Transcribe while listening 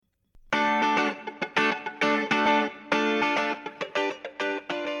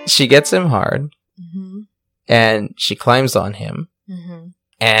she gets him hard, Mm-hmm. and she climbs on him, Mm-hmm.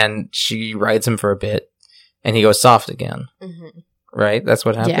 and she rides him for a bit, and he goes soft again. Mm-hmm. Right? That's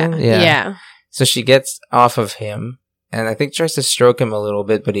what happened? Yeah. So she gets off of him, and I think tries to stroke him a little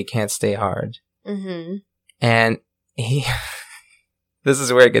bit, but he can't stay hard. Mm-hmm. And he... This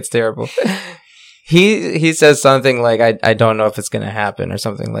is where it gets terrible. He says something like, I don't know if it's going to happen, or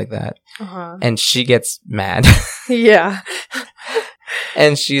something like that. Uh-huh. And she gets mad. Yeah.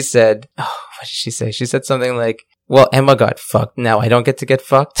 And she said, oh, what did she say? She said something like, well, Emma got fucked. Now I don't get to get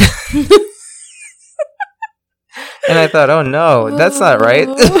fucked. And I thought, oh no, that's not right.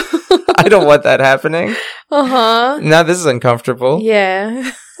 I don't want that happening. Uh-huh. Now this is uncomfortable.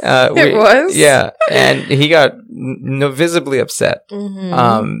 Yeah. It was? Yeah. And he got visibly upset.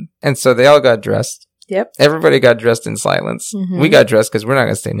 Mm-hmm. And so they all got dressed. Yep. Everybody got dressed in silence. Mhm. We got dressed because we're not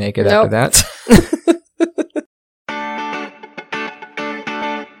going to stay naked after that.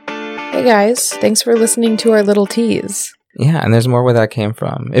 Hey guys, thanks for listening to our little tease. Yeah, and there's more where that came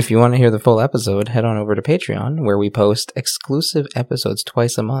from. If you want to hear the full episode, head on over to Patreon, where we post exclusive episodes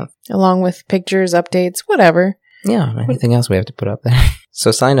twice a month. Along with pictures, updates, whatever. Yeah, anything else we have to put up there.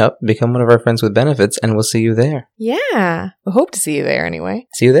 So sign up, become one of our friends with benefits, and we'll see you there. Yeah. We hope to see you there anyway.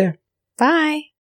 See you there. Bye.